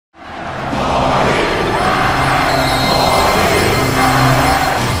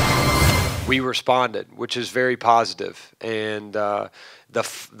responded, which is very positive. And the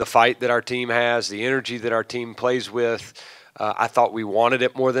fight that our team has, the energy that our team plays with, I thought we wanted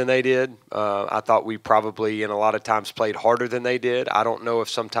it more than they did. I thought we probably, in a lot of times, played harder than they did. I don't know if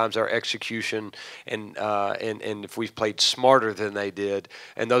sometimes our execution and if we've played smarter than they did.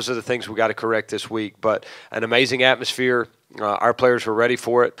 And those are the things we got to correct this week. But an amazing atmosphere. Our players were ready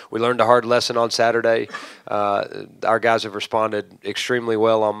for it. We learned a hard lesson on Saturday. Our guys have responded extremely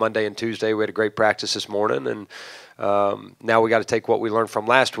well on Monday and Tuesday. We had a great practice this morning, and now we got to take what we learned from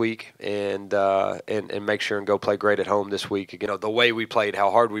last week and make sure and go play great at home this week. You know, the way we played, how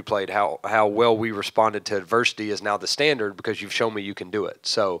hard we played, how well we responded to adversity is now the standard because you've shown me you can do it.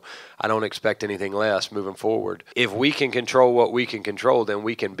 So I don't expect anything less moving forward. If we can control what we can control, then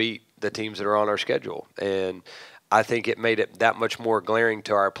we can beat the teams that are on our schedule. And I think it made it that much more glaring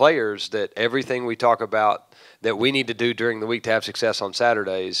to our players that everything we talk about that we need to do during the week to have success on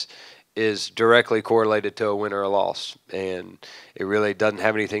Saturdays is directly correlated to a win or a loss. And it really doesn't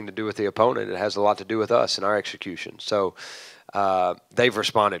have anything to do with the opponent. It has a lot to do with us and our execution. So they've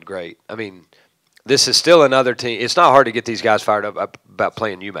responded great. I mean, this is still another team. It's not hard to get these guys fired up about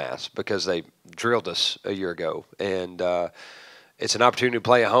playing UMass because they drilled us a year ago. And it's an opportunity to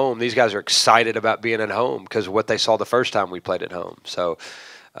play at home. These guys are excited about being at home because of what they saw the first time we played at home. So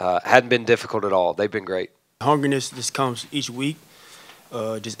hadn't been difficult at all. They've been great. Hungriness just comes each week,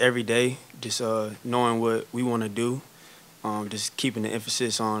 just every day, just knowing what we want to do, just keeping the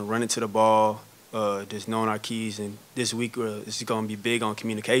emphasis on running to the ball, just knowing our keys. And this week this is going to be big on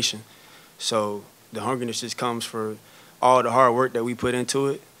communication. So the hungriness just comes for all the hard work that we put into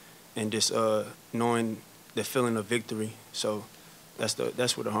it and just knowing the feeling of victory. So that's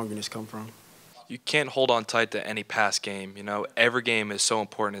where the hungriness come from. You can't hold on tight to any past game. You know, every game is so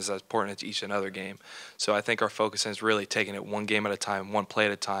important, as important as each another game. So I think our focus is really taking it one game at a time, one play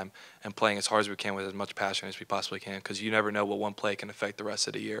at a time, and playing as hard as we can with as much passion as we possibly can, because you never know what one play can affect the rest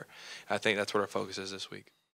of the year. I think that's what our focus is this week.